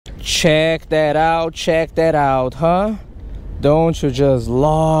Check that out, huh? Don't you just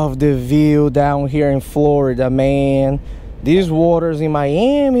love the view down here in Florida, man? These waters in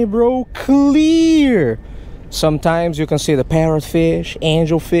Miami, bro, clear. Sometimes you can see the parrotfish,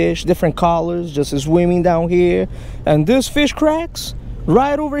 angelfish, different colors just swimming down here. And these fish cracks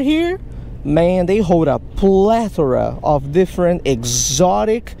right over here, man, they hold a plethora of different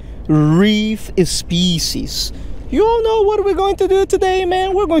exotic reef species. You all know what we're going to do today,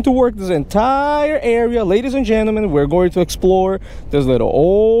 man. We're going to work this entire area. Ladies and gentlemen, we're going to explore this little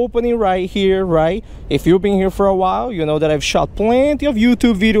opening right here, right? If you've been here for a while, you know that I've shot plenty of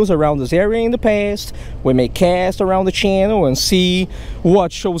YouTube videos around this area in the past. We may cast around the channel and see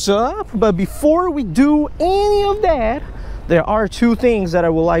what shows up. But before we do any of that, there are two things that I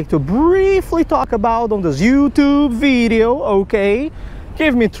would like to briefly talk about on this YouTube video, okay?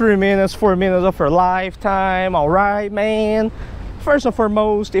 Give me 3 minutes, 4 minutes of your lifetime, all right, man? First and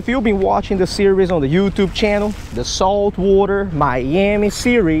foremost, if you've been watching the series on the YouTube channel, the Saltwater Miami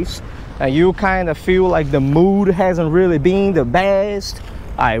series, and you kind of feel like the mood hasn't really been the best,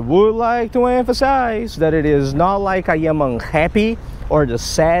 I would like to emphasize that it is not like I am unhappy or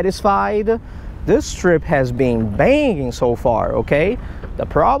dissatisfied. This trip has been banging so far, okay? The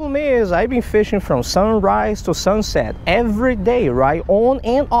problem is I've been fishing from sunrise to sunset every day, right? On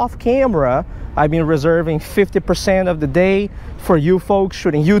and off camera. I've been reserving 50% of the day for you folks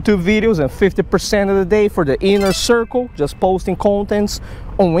shooting YouTube videos and 50% of the day for the inner circle, just posting contents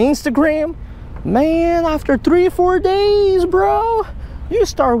on Instagram. Man, after 3-4 days, bro, you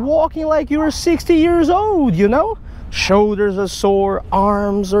start walking like you're 60 years old, you know? Shoulders are sore,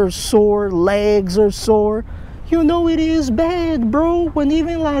 arms are sore, legs are sore. You know it is bad, bro, when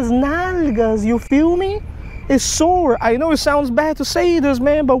even las nalgas, you feel me, is sore. I know it sounds bad to say this,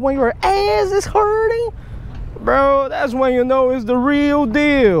 man, but when your ass is hurting, bro, that's when you know it's the real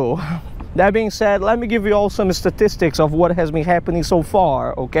deal. That being said, let me give you all some statistics of what has been happening so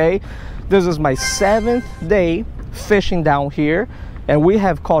far, okay? This is my 7th day fishing down here, and we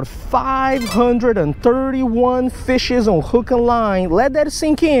have caught 531 fishes on hook and line. Let that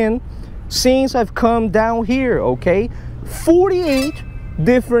sink in. Since I've come down here, okay? 48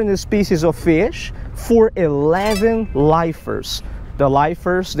 different species of fish for 11 lifers. The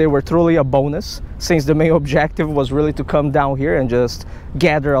lifers, they were truly a bonus, since the main objective was really to come down here and just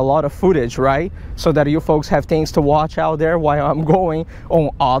gather a lot of footage, right? So that you folks have things to watch out there while I'm going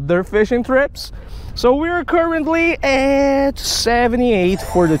on other fishing trips. So we're currently at 78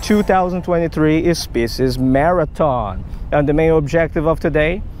 for the 2023 Species Marathon. And the main objective of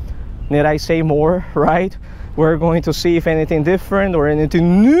today, need I say more, right? We're going to see if anything different or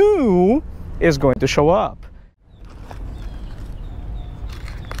anything new is going to show up.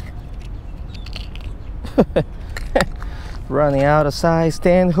 Running out of size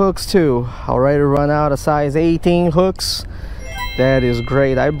 10 hooks too. Already run out of size 18 hooks. That is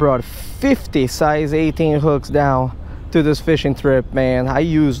great. I brought 50 size 18 hooks down to this fishing trip, man. I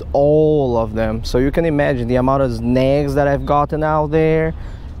used all of them. So you can imagine the amount of snags that I've gotten out there,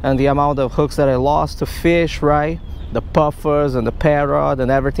 and the amount of hooks that I lost to fish, right? The puffers and the parrot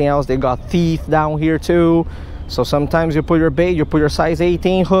and everything else, they got teeth down here too. So sometimes you put your bait, you put your size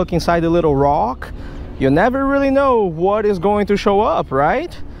 18 hook inside the little rock. You never really know what is going to show up,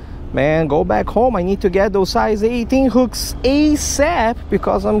 right? Man, go back home. I need to get those size 18 hooks ASAP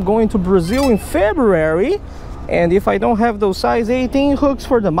because I'm going to Brazil in February. And if I don't have those size 18 hooks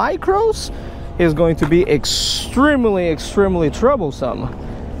for the micros, it's going to be extremely troublesome.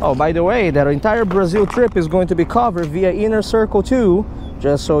 Oh, by the way, that entire Brazil trip is going to be covered via Inner Circle too,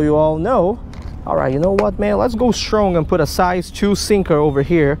 just so you all know. All right, you know what, man? Let's go strong and put a size 2 sinker over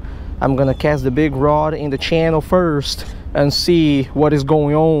here. I'm gonna cast the big rod in the channel first and see what is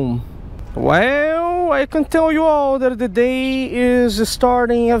going on. Well, I can tell you all that the day is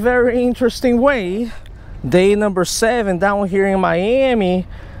starting a very interesting way. Day number 7 down here in Miami.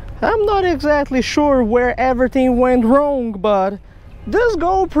 I'm not exactly sure where everything went wrong, but this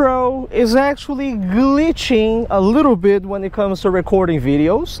GoPro is actually glitching a little bit when it comes to recording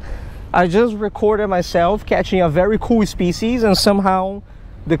videos. I just recorded myself catching a very cool species and somehow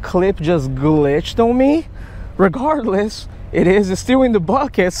the clip just glitched on me. Regardless, it is still in the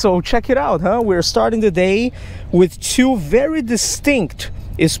bucket, so check it out, huh? We're starting the day with 2 very distinct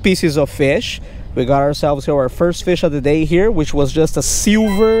species of fish. We got ourselves here our first fish of the day here, which was just a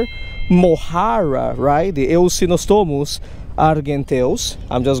silver mohara, right? The Eosinostomus argenteus.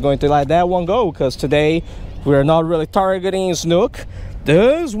 I'm just going to let that one go because today we're not really targeting snook.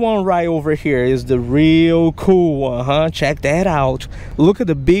 This one right over here is the real cool one, huh? Check that out. Look at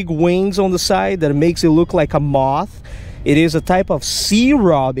the big wings on the side that makes it look like a moth. It is a type of sea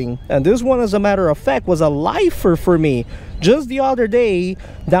robin, and this one, as a matter of fact, was a lifer for me just the other day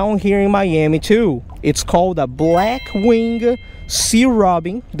down here in Miami too. It's called a black wing sea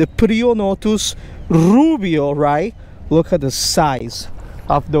robin, the Prionotus rubio, right? Look at the size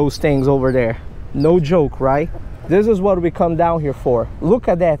of those things over there. No joke, right? This is what we come down here for. Look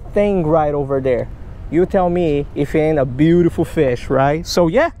at that thing right over there. You tell me if it ain't a beautiful fish, right? So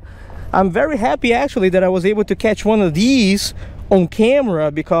yeah, I'm very happy actually that I was able to catch one of these on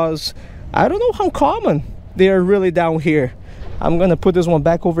camera, because I don't know how common they are really down here. I'm gonna put this one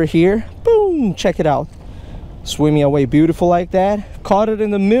back over here. Boom, check it out. Swimming away beautiful like that. Caught it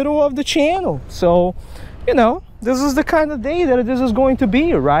in the middle of the channel. So, you know, this is the kind of day that this is going to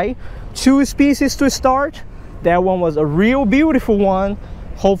be, right? 2 species to start. That one was a real beautiful one.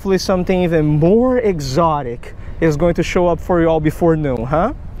 Hopefully something even more exotic is going to show up for you all before noon,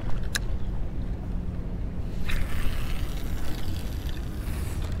 huh?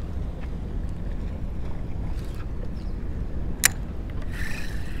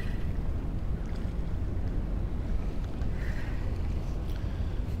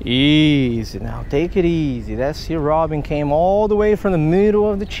 Easy now, take it easy. That sea robin came all the way from the middle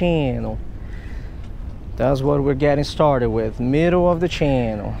of the channel. That's what we're getting started with, middle of the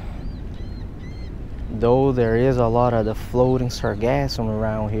channel. Though there is a lot of the floating sargassum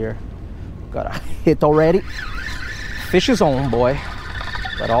around here. Got a hit already. Fish is on, boy.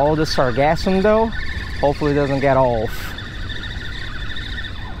 But all the sargassum though, hopefully doesn't get off.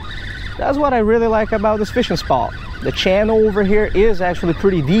 That's what I really like about this fishing spot. The channel over here is actually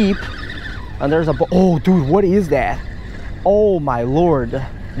pretty deep. And there's a... Oh, dude, what is that? Oh, my Lord.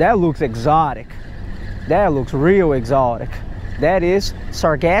 That looks exotic. That looks real exotic. That is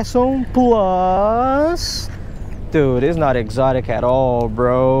sargassum plus... Dude, it's not exotic at all,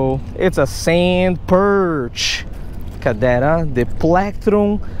 bro. It's a sand perch. Look at that, huh? The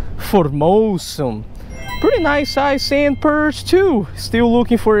Plectrum formosum. Pretty nice size sand perch too. Still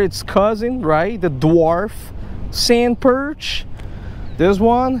looking for its cousin, right? The dwarf sand perch. This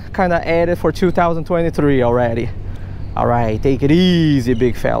one kind of added for 2023 already. All right, take it easy,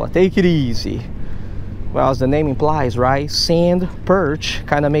 big fella. Take it easy. Well, as the name implies, right? Sand perch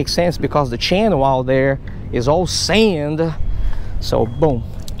kind of makes sense because the channel out there is all sand. So boom,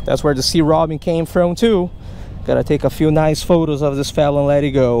 that's where the sea robin came from too. Gotta take a few nice photos of this fella and let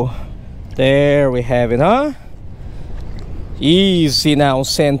it go. There we have it, huh? Easy now,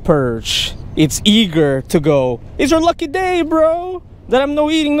 sand perch. It's eager to go. It's your lucky day, bro, that I'm no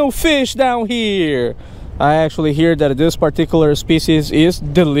eating no fish down here. I actually hear that this particular species is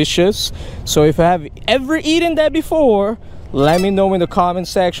delicious. So if I have ever eaten that before, let me know in the comment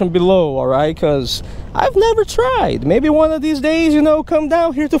section below, all right? Because I've never tried. Maybe one of these days, you know, come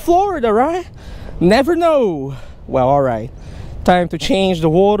down here to Florida, right? Never know. Well, all right. Time to change the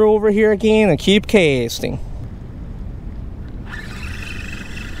water over here again and keep casting.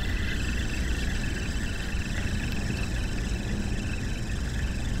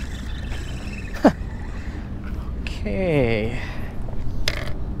 Okay.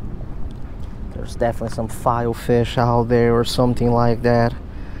 There's definitely some filefish out there or something like that.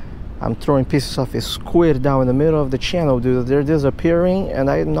 I'm throwing pieces of a squid down in the middle of the channel, dude. They're disappearing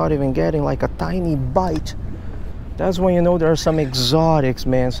and I'm not even getting like a tiny bite. That's when you know there are some exotics,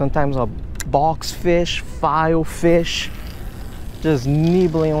 man. Sometimes a box fish, file fish, just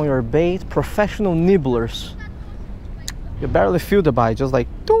nibbling on your bait. Professional nibblers. You barely feel the bite, just like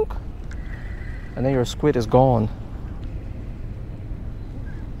dunk, and then your squid is gone.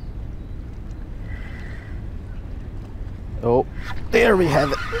 Oh, there we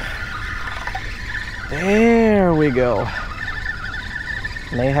have it. There we go.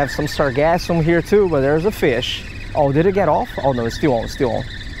 May have some sargassum here too, but there's a fish. Oh, did it get off? Oh no, it's still on, still on.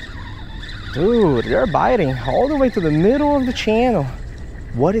 Dude, they're biting all the way to the middle of the channel.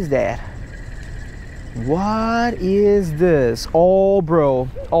 What is that? What is this? Oh, bro.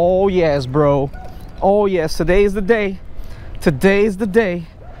 Oh, yes, bro. Oh, yes, today is the day. Today is the day.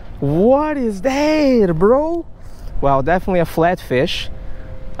 What is that, bro? Well, definitely a flatfish.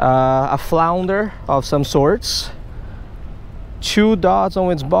 A flounder of some sorts. 2 dots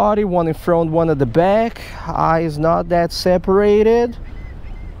on its body, one in front, one at the back. Eyes not that separated.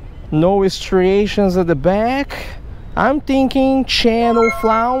 No striations at the back. I'm thinking channel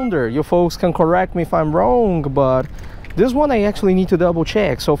flounder. You folks can correct me if I'm wrong, but this one I actually need to double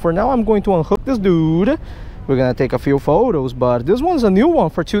check. So for now I'm going to unhook this dude. We're gonna take a few photos, but this one's a new one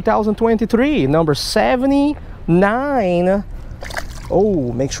for 2023, number 79.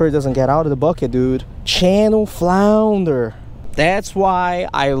 Oh, make sure it doesn't get out of the bucket, dude. Channel flounder. That's why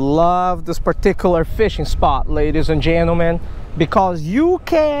I love this particular fishing spot, ladies and gentlemen, because you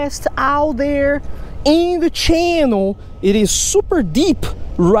cast out there in the channel. It is super deep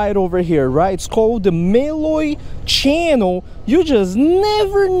right over here, right? It's called the Meloy Channel. You just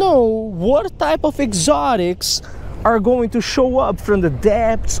never know what type of exotics are going to show up from the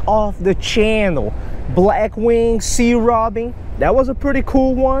depths of the channel. Black wing, sea robin, that was a pretty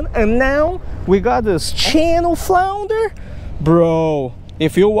cool one. And now we got this channel flounder. Bro,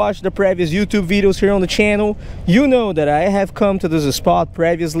 if you watch the previous YouTube videos here on the channel, you know that I have come to this spot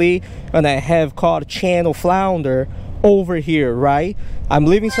previously and I have caught channel flounder over here, right? I'm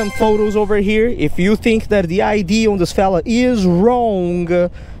leaving some photos over here. If you think that the ID on this fella is wrong,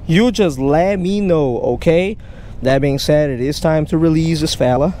 you just let me know, okay? That being said, it is time to release this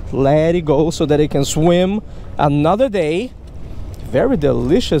fella. Let it go so that it can swim another day. Very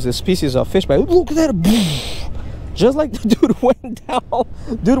delicious species of fish, but look at that. Just like the dude went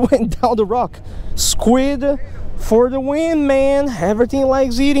down the rock. Squid for the win, man. Everything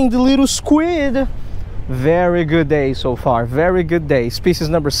likes eating the little squid. Very good day so far, very good day. Species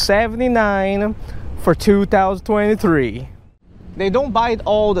number 79 for 2023. They don't bite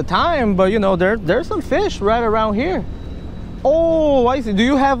all the time, but you know, there's some fish right around here. Oh, I see. Do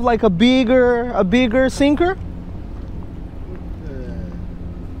you have like a bigger sinker?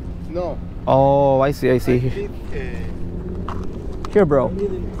 No. Oh, I see. Here, bro.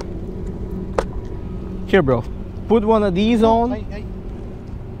 Here, bro. Put one of these on.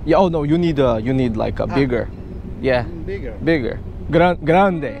 Yeah. Oh no, you need like a bigger. Yeah. Bigger.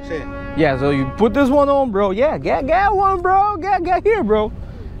 Grande. Yeah. So you put this one on, bro. Yeah. Get one, bro. Get here, bro.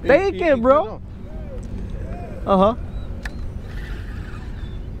 Take it, bro.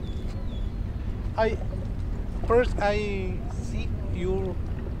 First I see you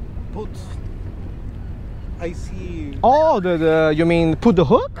put. I see. Oh, you mean put the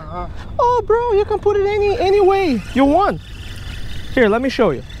hook? Oh, bro, you can put it any way you want. Here, let me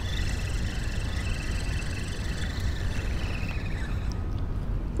show you.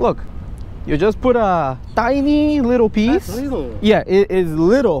 Look, you just put a tiny little piece. That's little. Yeah, it is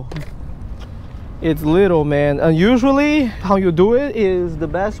little. It's little, man. And usually how you do it is the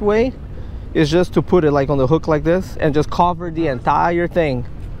best way is just to put it like on the hook like this and just cover the entire thing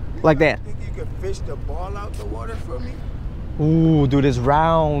like that. Think you could fish the ball out the water for me? Ooh, dude, it's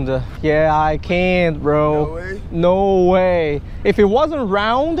round. Yeah, I can't, bro. No way? No way. If it wasn't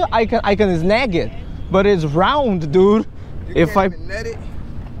round, I can snag it. But it's round, dude. You can't even net it?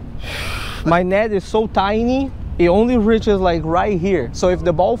 My net is so tiny, it only reaches like right here. So if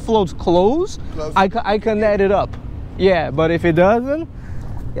the ball floats close, I can net it up. Yeah, but if it doesn't,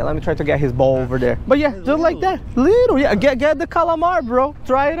 yeah, let me try to get his ball over there. But yeah, just like that. Little, yeah. Get the calamar, bro.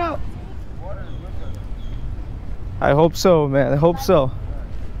 Try it out. I hope so, man. I hope so.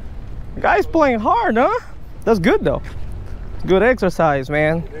 The guy's playing hard, huh? That's good though. Good exercise,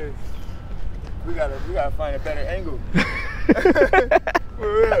 man. It is. We gotta find a better angle.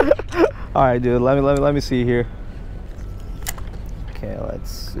 All right, dude. Let me see here. Okay, let's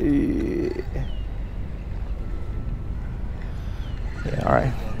see. Yeah, all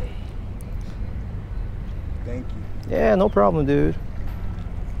right. Thank you. Yeah, no problem, dude.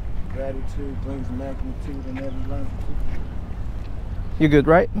 Gratitude brings magnitude in every longitude. You good,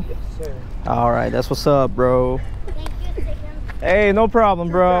 right? Yes, sir. All right, that's what's up, bro. Hey, no problem,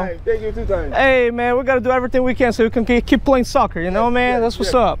 bro. Thank you 2 times. Hey, man, we gotta do everything we can so we can keep playing soccer, you know, man? That's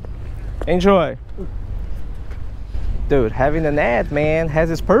what's up. Enjoy. Dude, having a net, man, has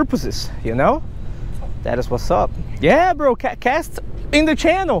its purposes, you know? That is what's up. Yeah, bro, cast in the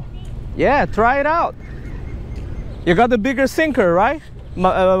channel. Yeah, try it out. You got the bigger sinker, right?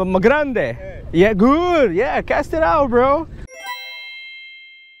 Grande. Yeah, good. Yeah, cast it out, bro.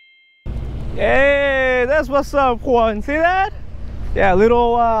 Hey, that's what's up, Juan. See that? Yeah,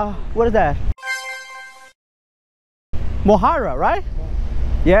 little, what is that? Mohara, right?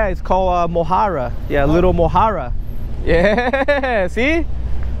 Yeah, it's called Mohara. Yeah, little Mohara. Yeah, see?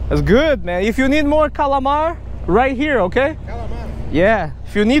 That's good, man. If you need more calamar, right here, okay? Calamar. Yeah,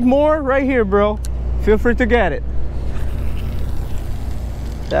 if you need more, right here, bro. Feel free to get it.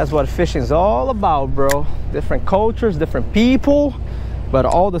 That's what fishing's all about, bro. Different cultures, different people, but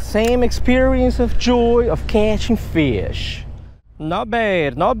all the same experience of joy of catching fish. Not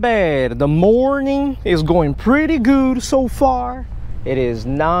bad, not bad. The morning is going pretty good so far. It is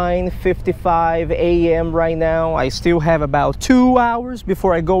 9:55 a.m. right now. I still have about 2 hours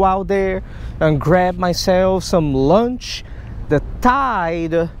before I go out there and grab myself some lunch. The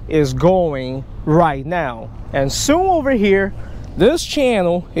tide is going right now. And soon over here, this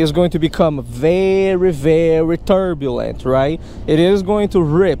channel is going to become very, very turbulent, right? It is going to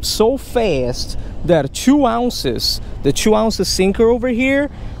rip so fast that 2 ounces, the 2 ounces sinker over here,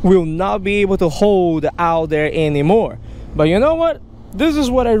 will not be able to hold out there anymore. But you know what? This is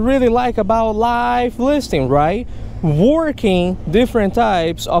what I really like about live listing, right? Working different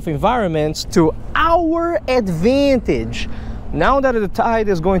types of environments to our advantage. Now that the tide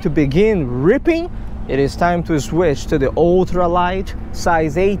is going to begin ripping, it is time to switch to the ultralight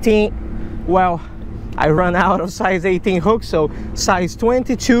size 18. Well, I run out of size 18 hooks, so size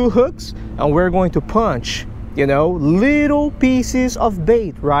 22 hooks, and we're going to punch, you know, little pieces of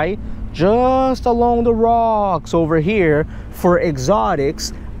bait, right? Just along the rocks over here for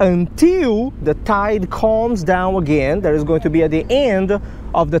exotics until the tide calms down again. That is going to be at the end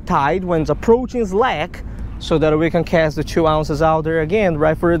of the tide when it's approaching slack, so that we can cast the 2 ounces out there again,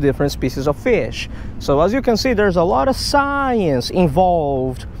 right, for the different species of fish. So as you can see, there's a lot of science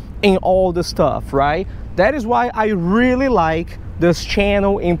involved in all the stuff, right? That is why I really like this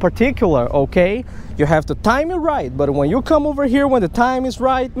channel in particular, okay? You have to time it right, but when you come over here when the time is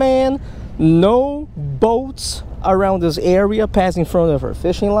right, man, no boats around this area pass in front of our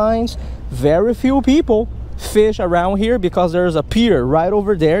fishing lines. Very few people fish around here because there's a pier right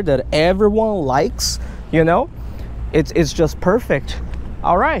over there that everyone likes. You know, it's just perfect.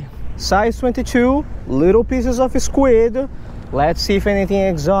 All right, size 22, little pieces of squid. Let's see if anything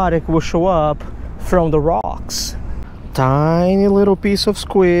exotic will show up from the rocks. Tiny little piece of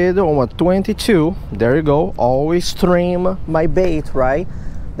squid on a 22. There you go. Always trim my bait, right?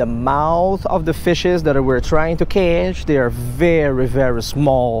 The mouth of the fishes that we're trying to catch, they are very, very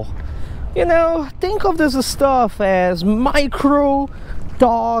small. You know, think of this stuff as micro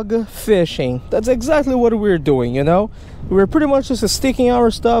dog fishing. That's exactly what we're doing, you know. We're pretty much just sticking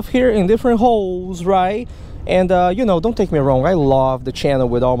our stuff here in different holes, right? And you know, don't take me wrong, I love the channel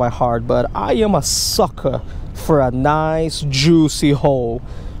with all my heart, but I am a sucker for a nice juicy hole.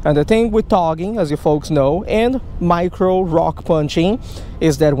 And the thing with togging, as you folks know, and micro rock punching,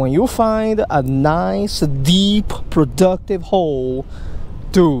 is that when you find a nice deep productive hole,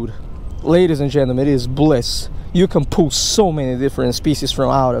 dude, ladies and gentlemen, it is bliss. You can pull so many different species from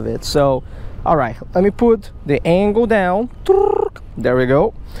out of it. So, all right, let me put the angle down. There we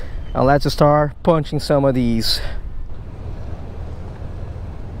go. And let's start punching some of these.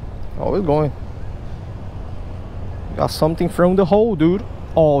 Oh, it's going. Got something from the hole, dude.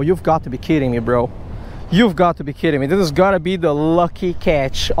 Oh, you've got to be kidding me, bro. You've got to be kidding me. This has got to be the lucky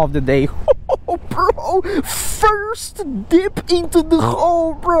catch of the day. Oh, bro, first dip into the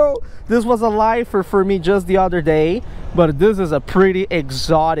hole, bro. This was a lifer for me just the other day, but this is a pretty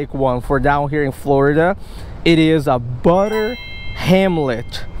exotic one for down here in Florida. It is a butter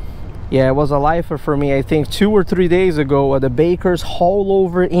hamlet. Yeah, it was a lifer for me, I think 2 or 3 days ago at the Baker's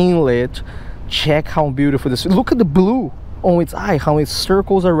Haulover Inlet. Check how beautiful this is. Look at the blue on its eye, how it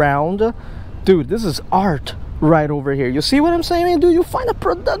circles around. Dude, this is art right over here. You see what I'm saying, man? Dude, you find a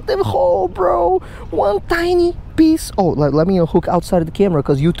productive hole, bro. One tiny piece. Oh, let me hook outside of the camera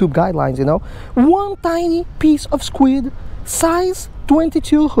because YouTube guidelines, you know. One tiny piece of squid, size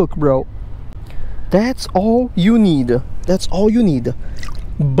 22 hook, bro. That's all you need. That's all you need.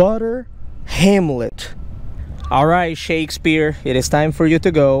 Butter hamlet. All right, Shakespeare, it is time for you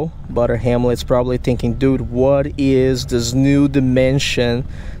to go. Butter hamlet's probably thinking, dude, what is this new dimension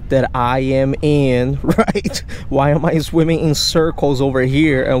that I am in, right? Why am I swimming in circles over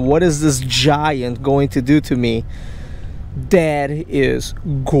here? And what is this giant going to do to me? That is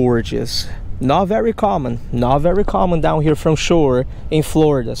gorgeous. Not very common down here from shore in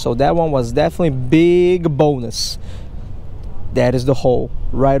Florida. So that one was definitely big bonus. That is the hole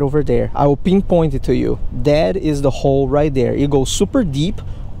right over there. I will pinpoint it to you. That is the hole right there. It goes super deep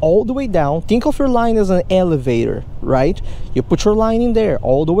all the way down. Think of your line as an elevator, right? You put your line in there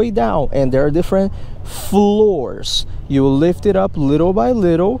all the way down, and there are different floors. You lift it up little by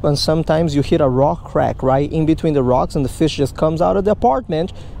little, and sometimes you hit a rock crack right in between the rocks, and the fish just comes out of the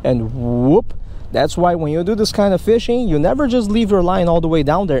apartment, and whoop. That's why when you do this kind of fishing, you never just leave your line all the way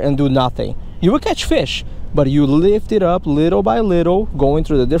down there and do nothing. You will catch fish, but you lift it up little by little, going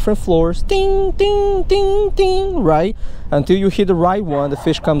through the different floors, ding, ding, ding, ding, right? Until you hit the right one, the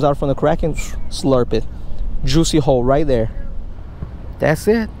fish comes out from the crack and slurp it. Juicy hole right there. That's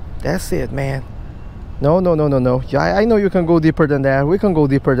it. That's it, man. No. Yeah, I know you can go deeper than that. We can go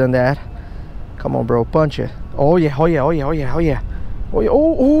deeper than that. Come on, bro. Punch it. Oh, yeah. Oh,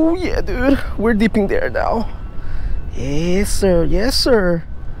 yeah, dude. We're deep in there now. Yes, sir. Yes, sir.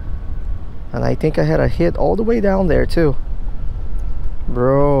 And I think I had a hit all the way down there too.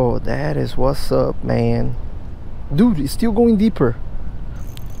 Bro, that is what's up, man. Dude, it's still going deeper.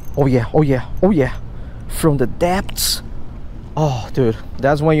 Oh yeah, oh yeah, oh yeah. From the depths. Oh, dude,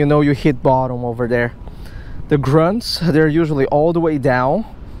 that's when you know you hit bottom over there. The grunts, they're usually all the way down.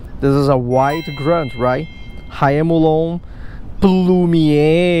 This is a white grunt, right? Haemulon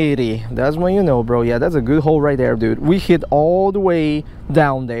plumieri. That's when you know, bro. Yeah, that's a good hole right there, dude. We hit all the way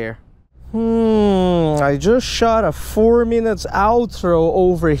down there. I just shot a 4 minutes outro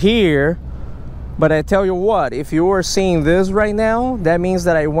over here. But I tell you what, if you are seeing this right now, that means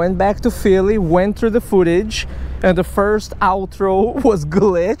that I went back to Philly, went through the footage, and the first outro was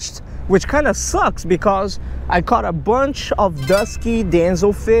glitched, which kind of sucks because I caught a bunch of dusky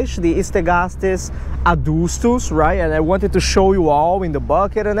danzelfish, the Istegastes adustus, right? And I wanted to show you all in the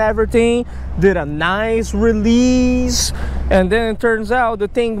bucket and everything. Did a nice release, and then it turns out the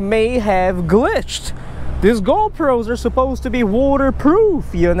thing may have glitched. These GoPros are supposed to be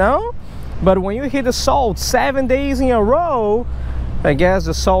waterproof, you know? But when you hit the salt 7 days in a row, I guess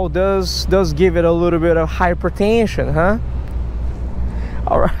the salt does give it a little bit of hypertension, huh?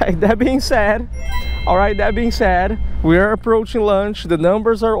 Alright, that being said, we are approaching lunch. The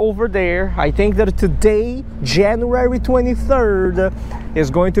numbers are over there. I think that today, January 23rd, is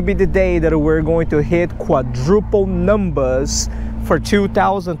going to be the day that we're going to hit quadruple numbers for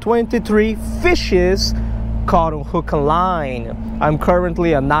 2023 fishes caught on hook and line. I'm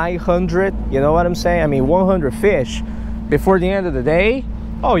currently at 900, you know what I'm saying? I mean 100 fish. Before the end of the day,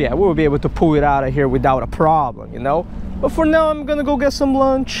 oh yeah, we'll be able to pull it out of here without a problem, you know? But for now, I'm gonna go get some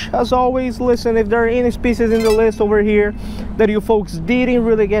lunch. As always, listen, if there are any species in the list over here that you folks didn't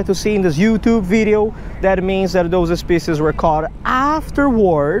really get to see in this YouTube video, that means that those species were caught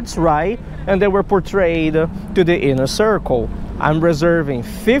afterwards, right? And they were portrayed to the inner circle. I'm reserving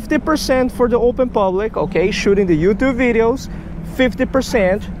 50% for the open public, okay? Shooting the YouTube videos,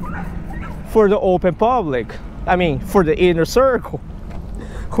 50% for the open public. I mean, for the inner circle.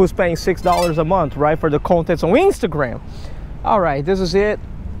 Who's paying $6 a month, right? For the contents on Instagram. All right, this is it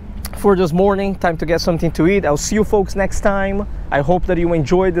for this morning. Time to get something to eat. I'll see you folks next time. I hope that you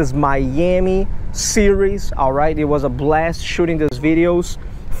enjoyed this Miami series. All right, it was a blast shooting these videos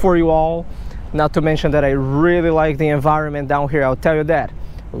for you all. Not to mention that I really like the environment down here, I'll tell you that.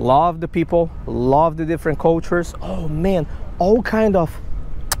 Love the people, love the different cultures. Oh man, all kind of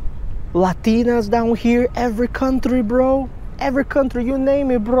Latinas down here, every country, bro. Every country, you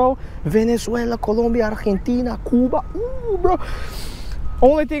name it, bro. Venezuela, Colombia, Argentina, Cuba. Ooh, bro.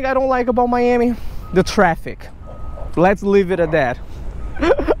 Only thing I don't like about Miami, the traffic. Let's leave it at that.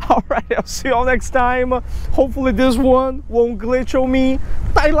 All right, I'll see you all next time. Hopefully this one won't glitch on me.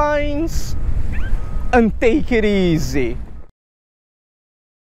 Tie lines and take it easy.